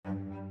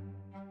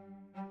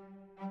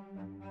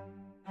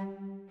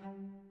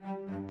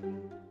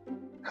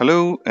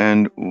Hello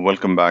and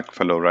welcome back,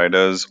 fellow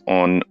riders,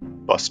 on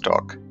Bus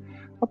Talk,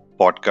 a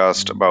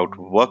podcast about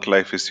work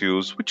life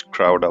issues which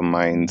crowd our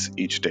minds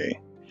each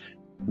day.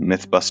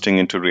 Myth busting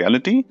into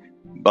reality,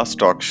 Bus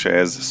Talk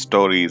shares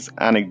stories,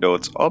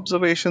 anecdotes,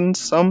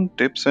 observations, some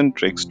tips and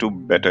tricks to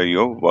better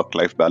your work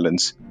life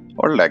balance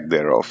or lack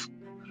thereof.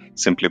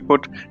 Simply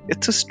put,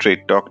 it's a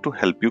straight talk to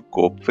help you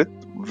cope with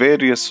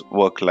various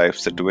work life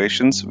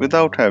situations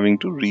without having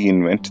to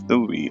reinvent the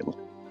wheel.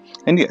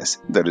 And yes,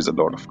 there is a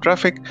lot of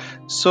traffic,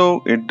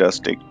 so it does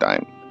take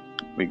time.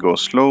 We go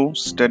slow,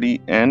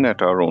 steady, and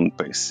at our own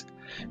pace.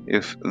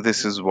 If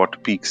this is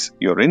what piques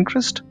your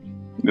interest,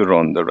 you're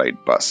on the right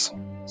bus.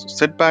 So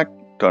sit back,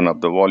 turn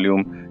up the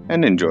volume,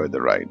 and enjoy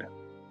the ride.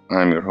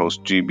 I'm your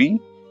host, GB,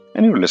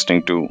 and you're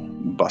listening to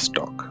Bus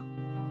Talk.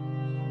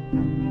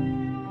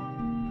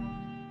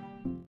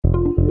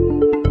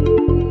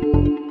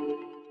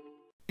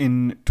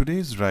 In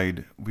today's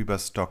ride, we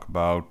must talk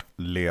about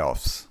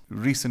layoffs.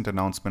 Recent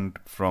announcement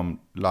from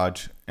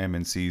large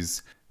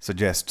MNCs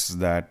suggests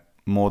that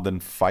more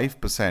than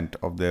 5%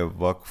 of their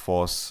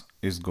workforce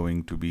is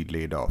going to be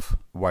laid off.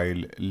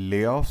 While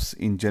layoffs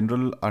in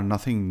general are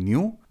nothing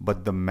new,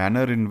 but the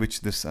manner in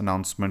which this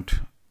announcement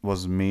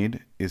was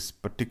made is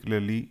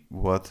particularly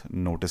worth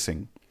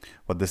noticing.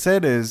 What they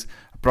said is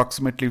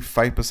approximately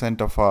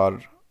 5% of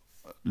our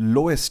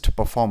lowest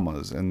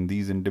performers, and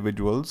these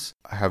individuals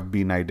have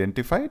been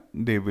identified,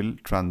 they will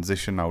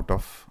transition out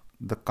of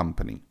the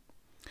company.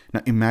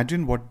 Now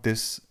imagine what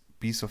this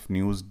piece of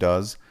news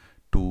does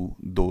to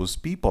those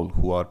people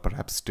who are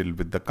perhaps still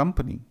with the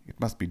company. It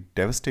must be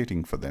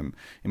devastating for them.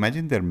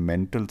 Imagine their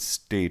mental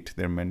state,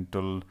 their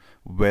mental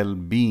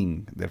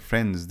well-being, their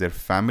friends, their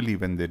family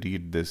when they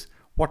read this.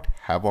 What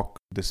havoc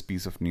this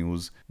piece of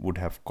news would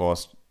have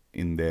caused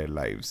in their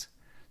lives.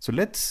 So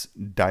let's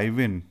dive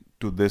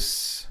into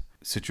this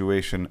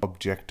situation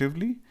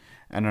objectively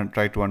and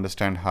try to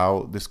understand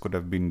how this could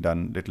have been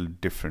done a little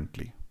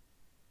differently.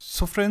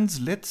 So friends,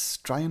 let's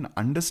try and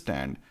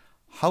understand,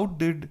 how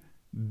did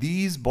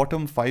these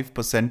bottom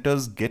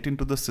 5%ers get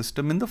into the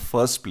system in the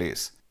first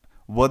place?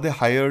 Were they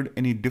hired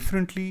any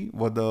differently?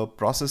 Were the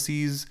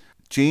processes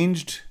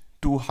changed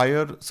to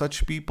hire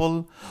such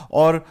people?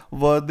 Or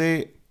were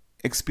they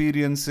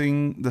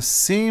experiencing the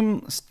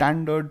same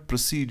standard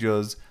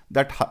procedures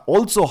that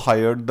also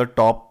hired the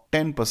top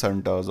 10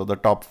 percenters or the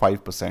top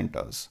 5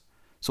 percenters?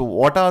 So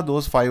what are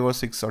those 5 or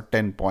 6 or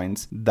 10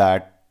 points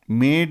that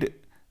made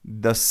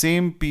the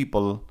same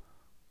people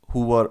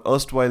who were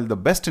erstwhile the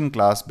best in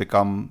class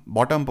become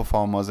bottom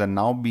performers and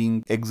now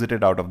being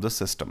exited out of the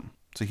system?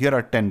 So here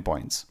are 10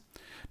 points.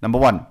 Number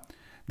 1,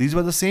 these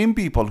were the same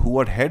people who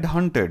were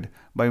headhunted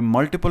by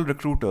multiple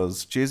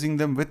recruiters, chasing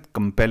them with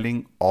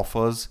compelling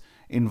offers,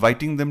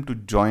 inviting them to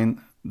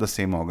join the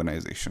same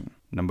organization.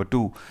 Number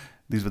 2,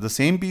 these were the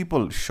same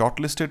people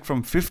shortlisted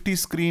from 50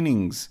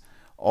 screenings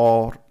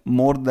or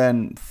more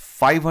than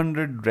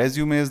 500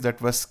 resumes that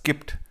were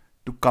skipped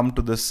to come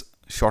to this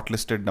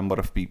shortlisted number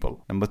of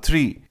people. Number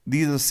 3,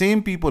 these are the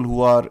same people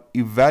who are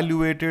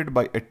evaluated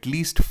by at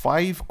least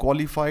 5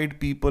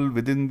 qualified people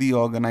within the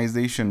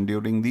organization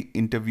during the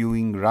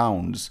interviewing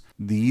rounds.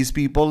 These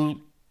people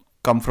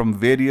come from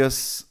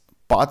various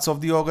parts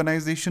of the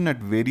organization at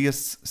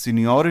various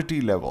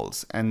seniority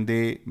levels, and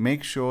they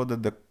make sure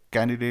that the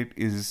candidate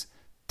is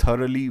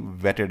thoroughly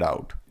vetted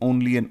out.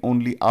 Only and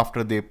only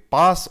after they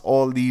pass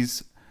all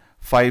these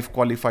 5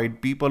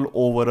 qualified people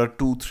over a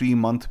 2-3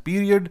 month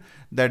period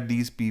that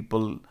these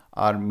people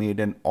are made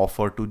an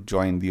offer to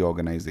join the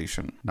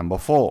organization. Number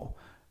 4,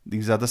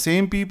 these are the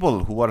same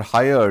people who are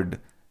hired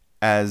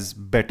as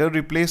better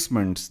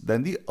replacements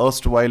than the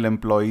erstwhile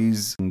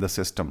employees in the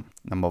system.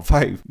 Number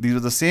 5, these are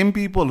the same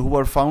people who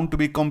are found to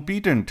be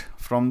competent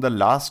from the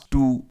last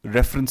 2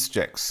 reference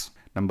checks.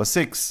 Number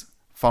 6,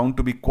 found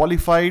to be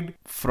qualified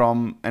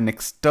from an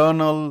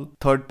external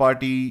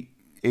third-party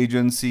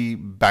agency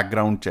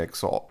background check,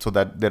 so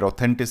that their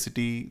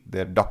authenticity,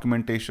 their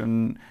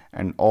documentation,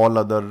 and all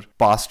other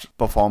past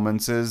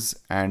performances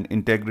and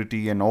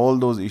integrity and all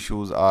those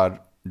issues are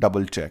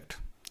double checked.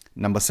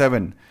 Number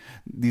 7,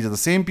 these are the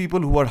same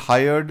people who are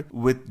hired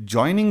with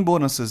joining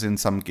bonuses in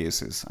some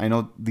cases. I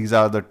know these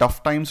are the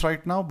tough times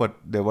right now, but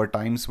there were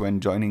times when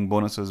joining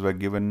bonuses were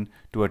given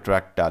to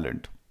attract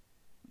talent.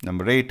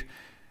 Number 8,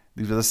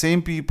 these are the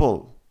same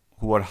people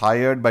who are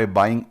hired by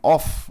buying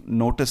off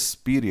notice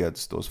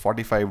periods, those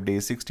 45-day,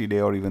 60-day,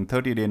 or even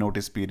 30-day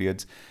notice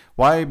periods.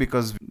 Why?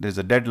 Because there's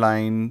a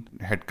deadline,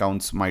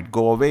 headcounts might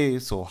go away,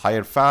 so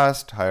hire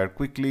fast, hire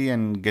quickly,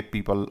 and get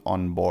people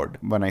on board.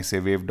 When I say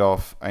waved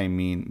off, I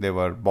mean they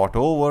were bought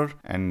over,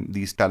 and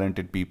these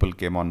talented people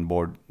came on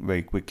board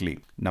very quickly.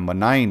 Number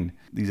 9,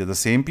 these are the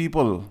same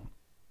people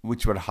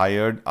which were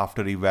hired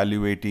after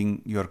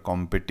evaluating your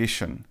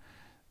competition.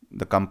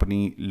 The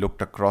company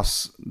looked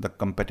across the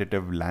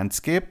competitive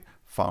landscape,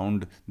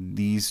 found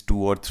these 2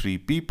 or 3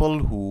 people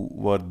who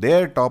were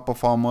their top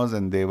performers,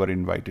 and they were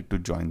invited to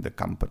join the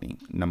company.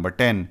 Number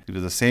 10, it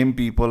was the same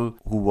people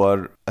who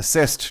were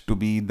assessed to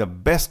be the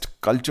best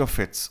culture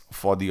fits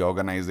for the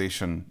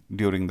organization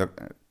during the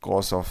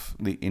course of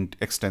the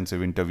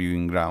extensive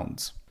interviewing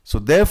rounds. So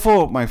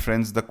therefore, my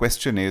friends, the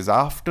question is,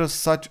 after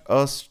such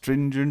a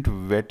stringent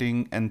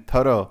vetting and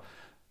thorough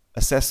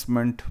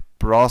assessment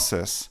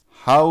process,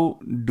 how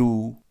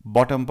do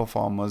bottom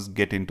performers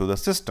get into the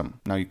system?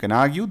 Now, you can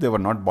argue they were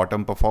not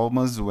bottom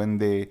performers when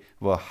they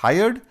were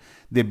hired.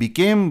 They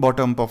became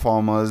bottom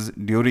performers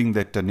during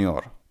their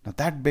tenure. Now,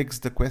 that begs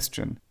the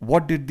question,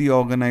 what did the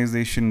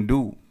organization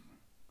do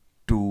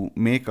to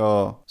make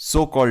a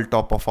so-called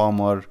top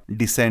performer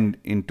descend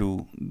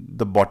into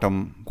the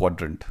bottom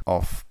quadrant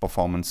of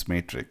performance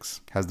matrix?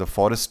 Has the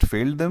forest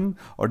failed them,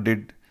 or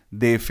did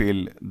they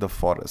fail the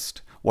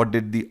forest? What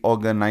did the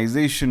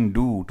organization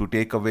do to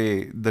take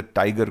away the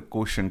tiger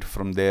quotient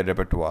from their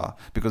repertoire?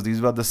 Because these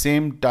were the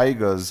same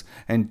tigers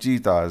and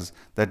cheetahs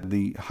that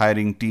the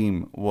hiring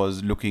team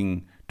was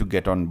looking to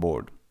get on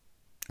board.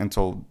 And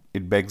so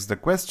it begs the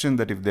question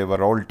that if they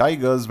were all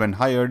tigers when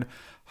hired,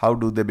 how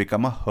do they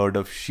become a herd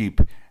of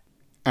sheep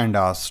and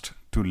asked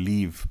to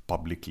leave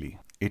publicly?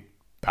 It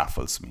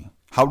baffles me.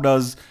 How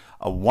does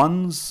a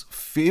once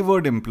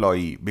favored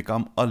employee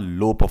become a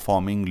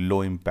low-performing,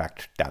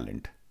 low-impact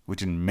talent,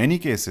 which in many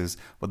cases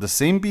were the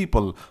same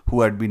people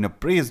who had been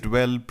appraised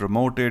well,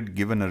 promoted,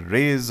 given a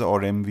raise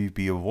or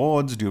MVP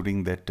awards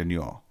during their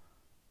tenure?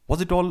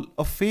 Was it all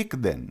a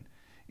fake then?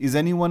 Is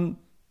anyone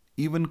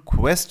even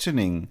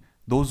questioning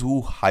those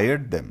who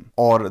hired them,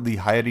 or the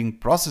hiring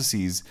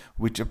processes,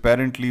 which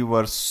apparently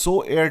were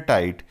so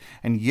airtight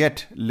and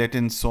yet let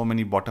in so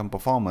many bottom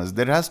performers?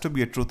 There has to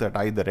be a truth at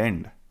either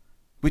end.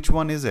 Which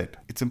one is it?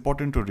 It's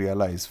important to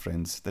realize,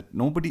 friends, that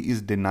nobody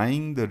is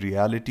denying the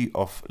reality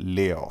of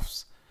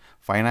layoffs.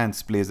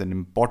 Finance plays an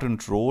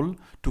important role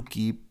to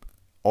keep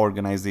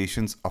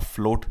organizations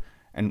afloat,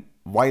 and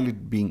while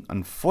it being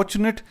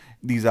unfortunate,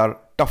 these are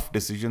tough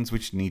decisions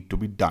which need to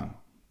be done.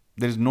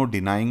 There is no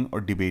denying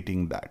or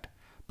debating that.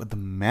 But the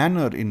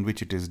manner in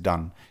which it is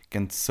done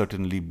can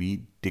certainly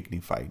be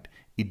dignified.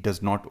 It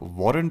does not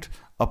warrant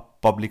a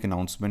public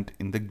announcement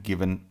in the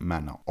given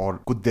manner. Or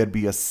could there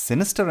be a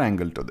sinister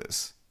angle to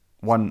this?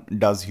 One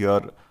does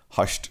hear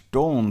hushed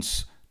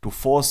tones to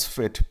force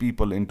fit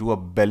people into a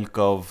bell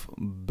curve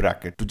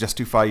bracket to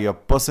justify a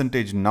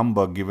percentage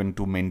number given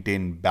to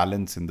maintain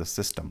balance in the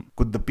system.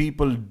 Could the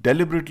people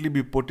deliberately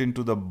be put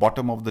into the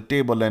bottom of the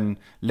table and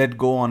let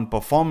go on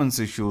performance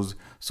issues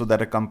so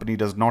that a company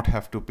does not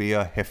have to pay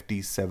a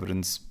hefty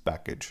severance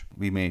package?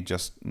 We may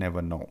just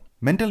never know.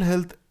 Mental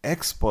health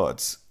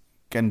experts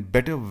can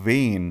better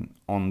weigh in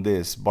on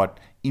this, but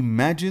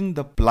imagine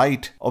the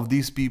plight of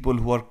these people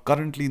who are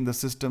currently in the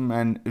system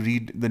and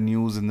read the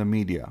news in the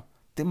media.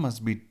 They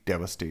must be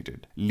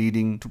devastated,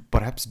 leading to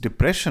perhaps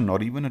depression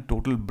or even a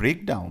total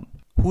breakdown.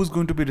 Who's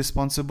going to be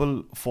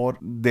responsible for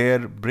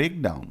their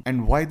breakdown?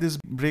 And why this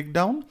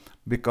breakdown?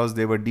 Because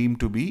they were deemed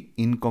to be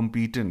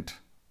incompetent.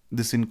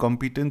 This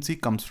incompetency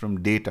comes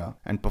from data,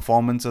 and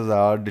performances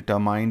are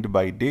determined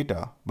by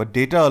data. But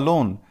data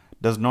alone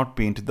does not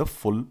paint the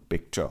full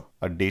picture.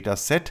 A data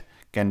set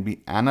can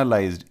be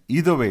analyzed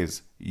either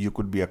ways. You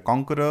could be a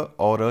conqueror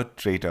or a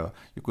traitor.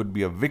 You could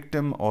be a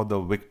victim or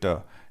the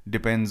victor.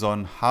 Depends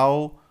on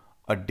how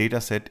a data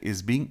set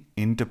is being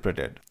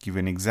interpreted. Give you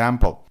an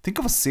example. Think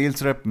of a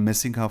sales rep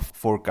missing her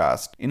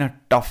forecast in a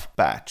tough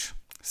patch.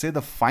 Say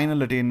the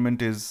final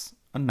attainment is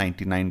a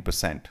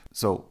 99%.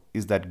 So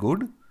is that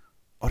good?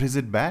 Or is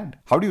it bad?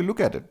 How do you look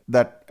at it?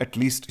 That at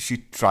least she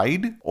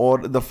tried, or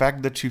the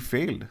fact that she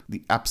failed?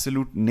 The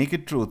absolute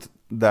naked truth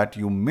that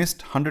you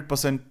missed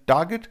 100%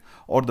 target,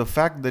 or the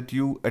fact that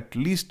you at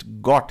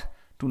least got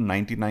to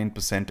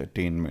 99%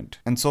 attainment?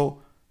 And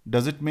so,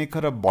 does it make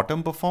her a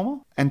bottom performer?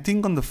 And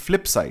think on the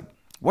flip side.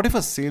 What if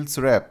a sales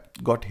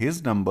rep got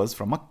his numbers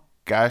from a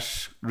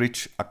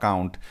cash-rich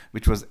account,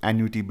 which was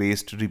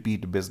annuity-based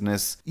repeat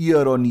business,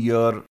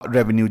 year-on-year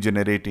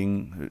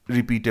revenue-generating,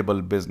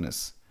 repeatable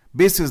business?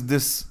 Basis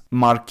this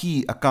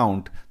marquee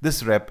account,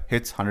 this rep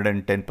hits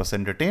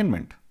 110%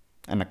 attainment.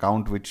 An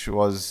account which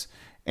was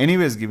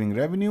anyways giving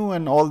revenue,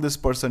 and all this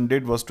person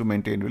did was to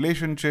maintain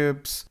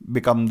relationships,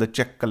 become the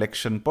check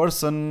collection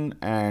person,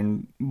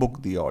 and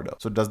book the order.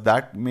 So does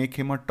that make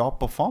him a top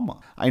performer?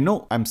 I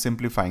know I'm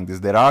simplifying this.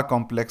 There are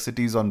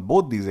complexities on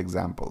both these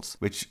examples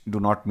which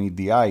do not meet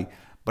the eye,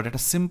 but at a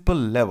simple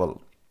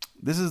level,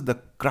 this is the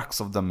crux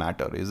of the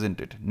matter,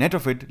 isn't it? Net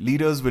of it,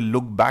 leaders will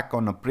look back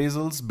on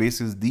appraisals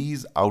basis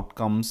these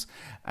outcomes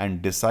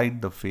and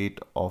decide the fate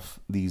of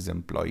these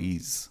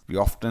employees. We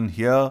often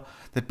hear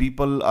that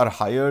people are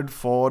hired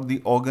for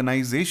the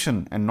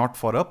organization and not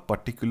for a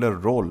particular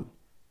role.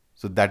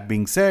 So that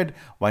being said,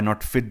 why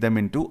not fit them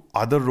into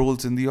other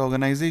roles in the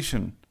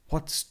organization?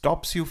 What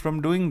stops you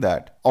from doing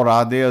that? Or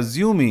are they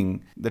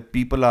assuming that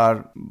people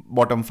are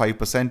bottom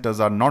 5%ers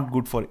are not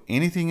good for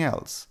anything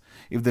else?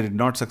 If they did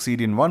not succeed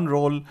in one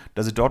role,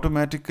 does it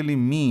automatically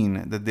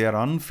mean that they are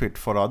unfit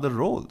for other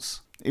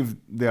roles? If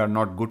they are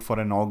not good for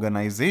an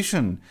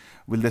organization,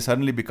 will they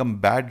suddenly become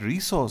bad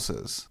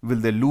resources? Will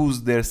they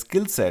lose their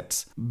skill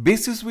sets,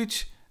 basis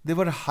which they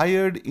were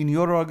hired in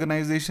your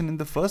organization in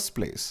the first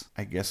place?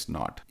 I guess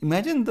not.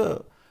 Imagine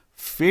the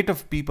fate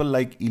of people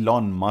like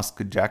Elon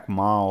Musk, Jack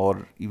Ma,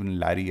 or even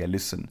Larry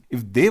Ellison.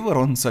 If they were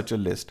on such a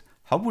list,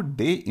 how would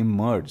they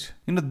emerge?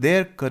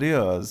 Their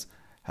careers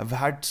have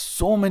had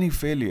so many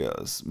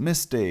failures,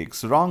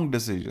 mistakes, wrong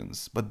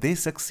decisions, but they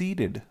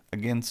succeeded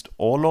against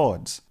all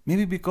odds.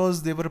 Maybe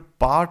because they were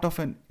part of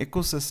an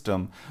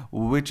ecosystem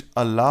which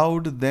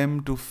allowed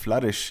them to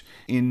flourish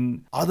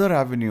in other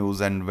avenues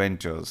and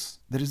ventures.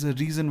 There is a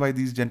reason why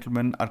these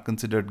gentlemen are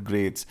considered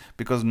greats,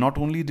 because not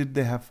only did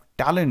they have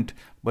talent,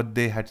 but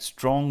they had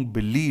strong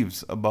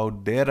beliefs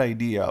about their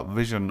idea,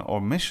 vision, or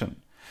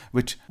mission,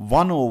 which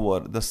won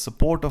over the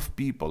support of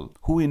people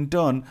who in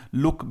turn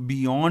look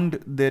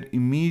beyond their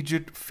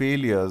immediate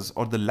failures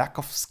or the lack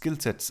of skill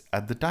sets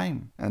at the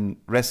time. And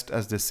rest,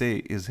 as they say,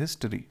 is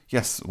history.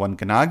 Yes, one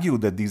can argue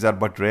that these are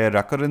but rare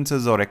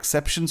occurrences or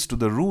exceptions to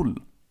the rule.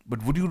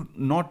 But would you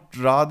not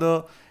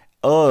rather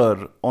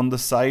err on the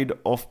side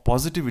of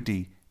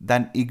positivity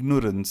than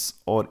ignorance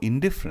or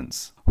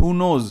indifference? Who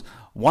knows,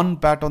 one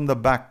pat on the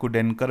back could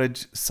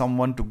encourage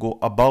someone to go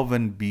above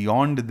and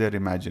beyond their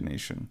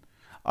imagination.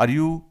 Are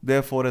you,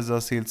 therefore, as a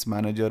sales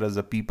manager, as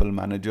a people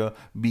manager,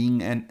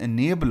 being an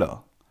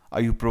enabler? Are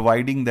you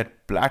providing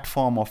that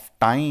platform of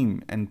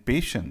time and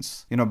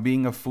patience?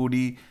 Being a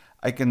foodie,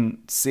 I can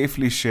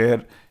safely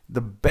share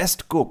the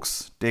best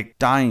cooks take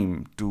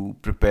time to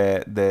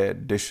prepare their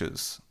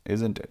dishes,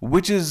 isn't it?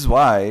 Which is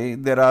why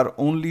there are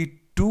only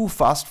 2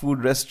 fast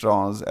food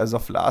restaurants as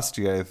of last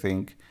year, I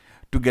think,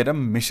 to get a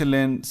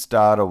Michelin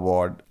star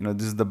award.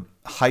 This is the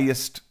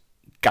highest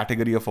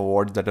category of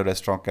awards that a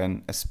restaurant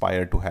can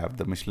aspire to have,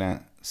 the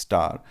Michelin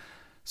star.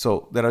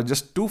 So there are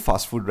just 2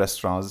 fast food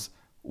restaurants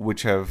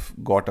which have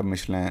got a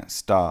Michelin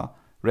star.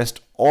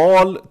 Rest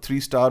all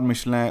 3-star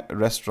Michelin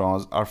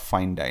restaurants are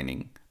fine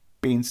dining,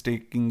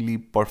 painstakingly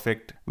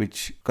perfect,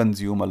 which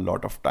consume a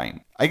lot of time.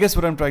 I guess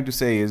what I'm trying to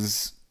say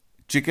is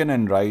chicken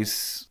and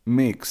rice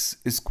mix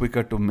is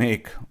quicker to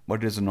make,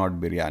 but it's not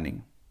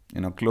biryani.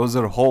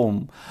 Closer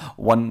home,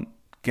 one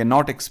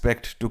cannot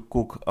expect to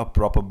cook a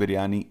proper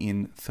biryani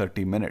in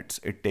 30 minutes.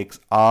 It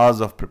takes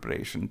hours of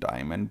preparation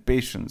time and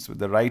patience with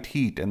the right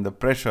heat and the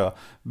pressure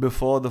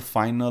before the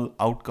final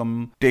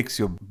outcome takes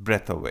your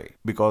breath away.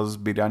 Because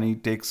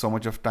biryani takes so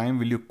much of time,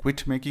 will you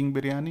quit making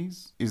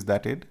biryanis? Is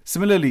that it?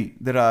 Similarly,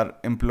 there are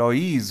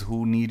employees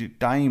who need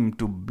time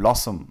to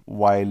blossom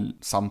while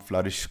some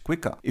flourish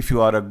quicker. If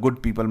you are a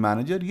good people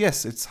manager,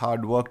 yes, it's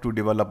hard work to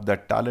develop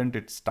that talent.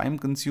 It's time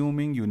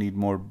consuming. You need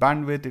more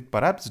bandwidth. It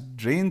perhaps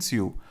drains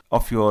you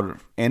of your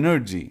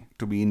energy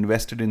to be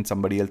invested in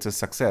somebody else's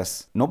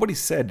success. Nobody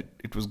said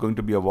it was going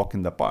to be a walk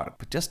in the park,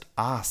 but just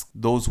ask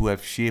those who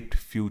have shaped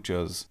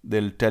futures.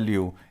 They'll tell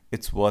you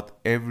it's worth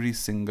every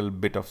single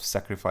bit of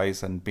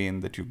sacrifice and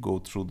pain that you go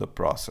through the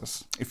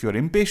process. If you're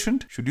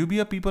impatient, should you be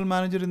a people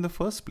manager in the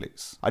first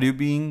place? Are you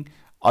being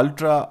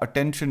ultra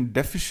attention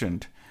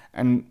deficient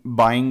and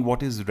buying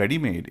what is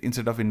ready-made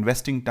instead of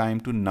investing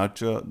time to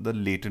nurture the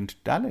latent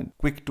talent?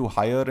 Quick to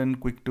hire and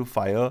quick to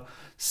fire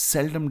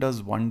seldom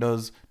does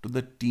wonders to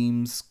the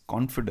team's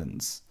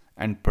confidence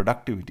and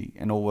productivity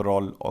and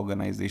overall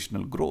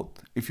organizational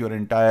growth. If your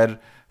entire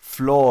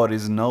floor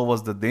is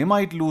nervous that they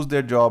might lose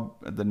their job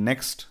the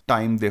next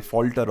time they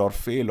falter or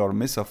fail or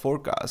miss a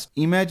forecast,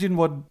 imagine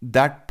what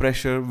that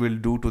pressure will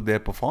do to their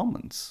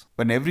performance.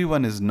 When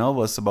everyone is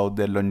nervous about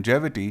their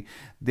longevity,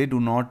 they do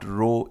not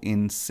row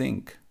in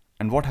sync.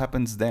 And what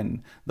happens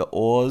then? The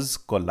oars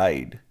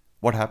collide.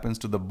 What happens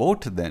to the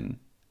boat then?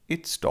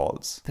 It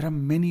stalls. There are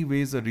many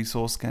ways a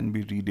resource can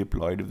be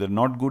redeployed. If they're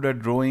not good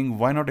at rowing,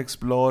 why not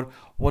explore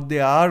what they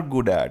are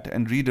good at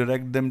and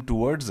redirect them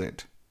towards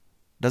it?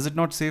 Does it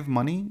not save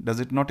money? Does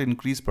it not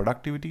increase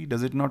productivity?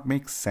 Does it not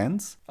make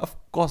sense? Of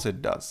course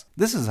it does.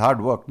 This is hard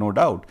work, no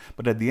doubt.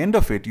 But at the end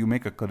of it, you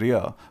make a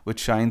career which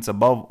shines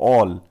above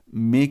all,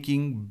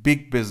 making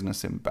big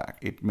business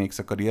impact. It makes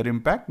a career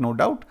impact, no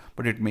doubt,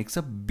 but it makes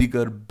a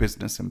bigger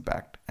business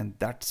impact. And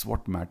that's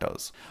what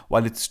matters.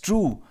 While it's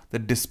true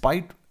that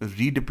despite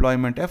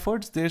redeployment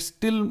efforts, there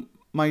still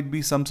might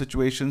be some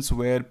situations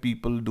where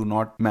people do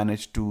not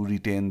manage to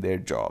retain their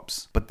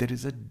jobs. But there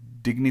is a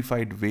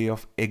dignified way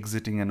of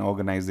exiting an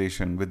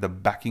organization with the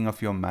backing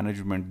of your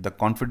management, the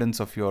confidence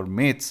of your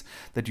mates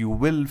that you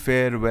will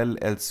fare well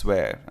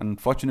elsewhere.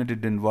 Unfortunately,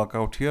 it didn't work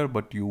out here,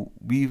 but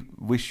we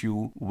wish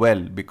you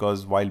well,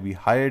 because while we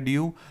hired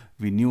you,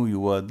 we knew you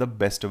were the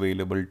best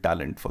available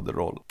talent for the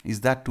role.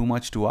 Is that too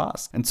much to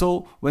ask? And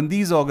so when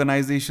these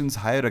organizations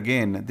hire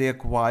again, they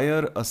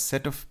acquire a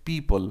set of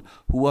people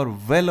who are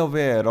well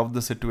aware of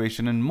the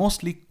situation and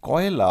mostly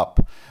coil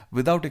up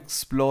without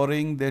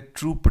exploring their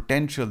true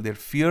potential. They're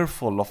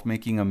fearful of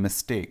making a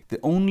mistake. They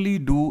only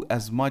do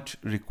as much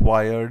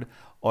required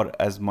or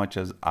as much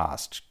as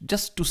asked,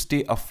 just to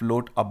stay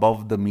afloat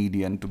above the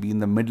median, to be in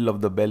the middle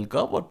of the bell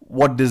curve.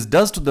 What this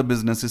does to the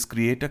business is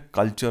create a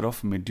culture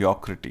of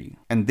mediocrity.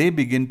 And they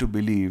begin to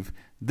believe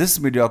this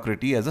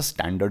mediocrity as a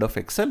standard of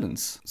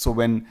excellence. So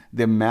when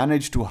they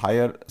manage to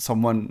hire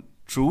someone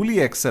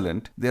truly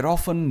excellent, they're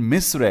often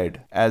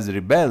misread as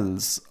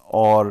rebels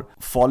or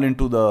fall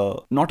into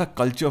the not a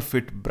culture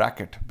fit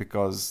bracket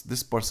because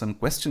this person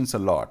questions a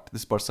lot,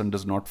 this person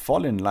does not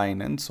fall in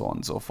line, and so on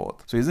and so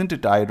forth. So isn't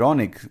it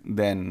ironic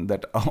then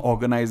that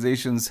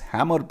organizations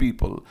hammer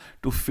people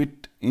to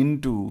fit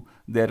into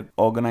their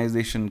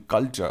organization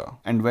culture,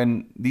 and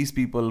when these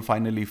people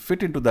finally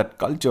fit into that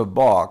culture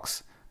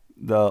box,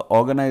 the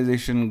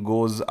organization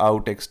goes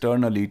out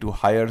externally to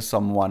hire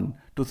someone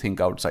to think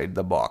outside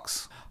the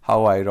box?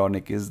 How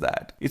ironic is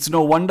that? It's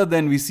no wonder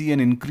then we see an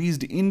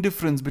increased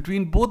indifference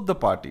between both the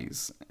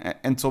parties.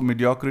 And so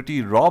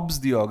mediocrity robs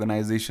the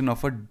organization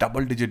of a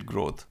double-digit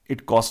growth.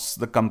 It costs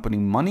the company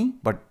money,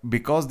 but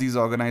because these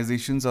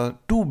organizations are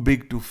too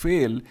big to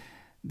fail,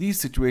 these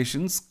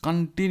situations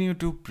continue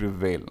to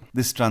prevail.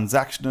 This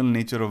transactional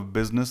nature of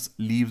business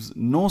leaves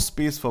no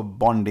space for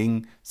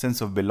bonding,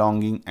 sense of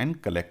belonging,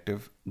 and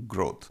collective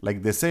growth.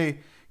 Like they say,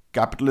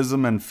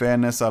 capitalism and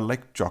fairness are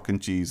like chalk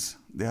and cheese.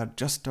 They are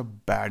just a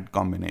bad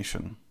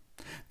combination.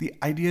 The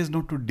idea is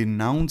not to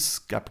denounce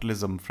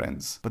capitalism,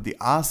 friends, but the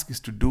ask is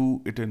to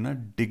do it in a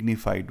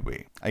dignified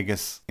way. I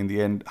guess in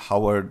the end,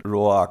 Howard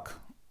Roark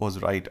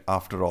was right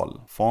after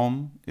all.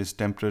 Form is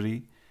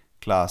temporary,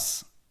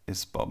 class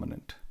is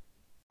permanent.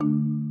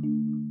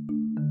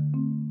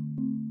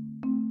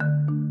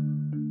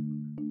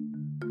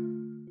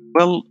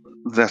 Well,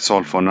 that's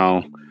all for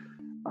now.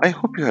 I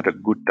hope you had a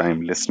good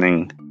time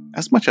listening,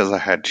 as much as I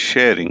had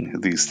sharing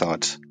these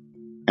thoughts.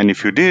 And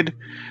if you did,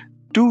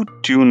 do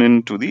tune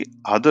in to the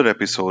other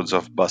episodes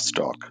of Bus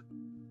Talk.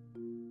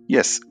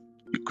 Yes,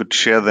 you could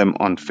share them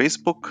on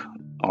Facebook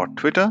or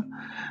Twitter,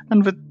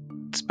 and with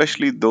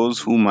especially those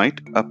who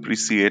might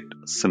appreciate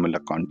similar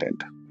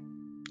content.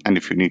 And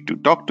if you need to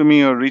talk to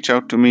me or reach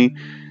out to me,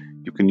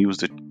 you can use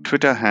the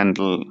Twitter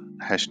handle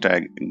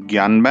hashtag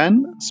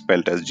Gyanban,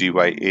 spelled as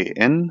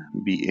GYANBAN,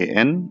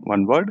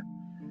 one word,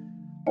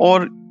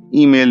 or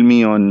email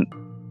me on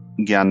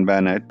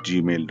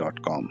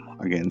gyanban@gmail.com,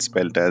 again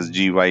spelled as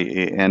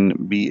GYANBANN.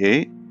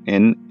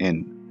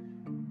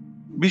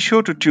 Be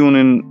sure to tune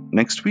in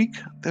next week.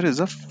 There is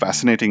a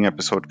fascinating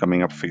episode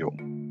coming up for you.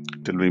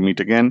 Till we meet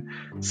again,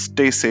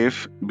 stay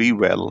safe, be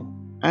well,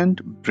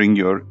 and bring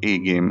your A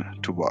game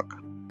to work.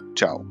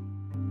 Ciao.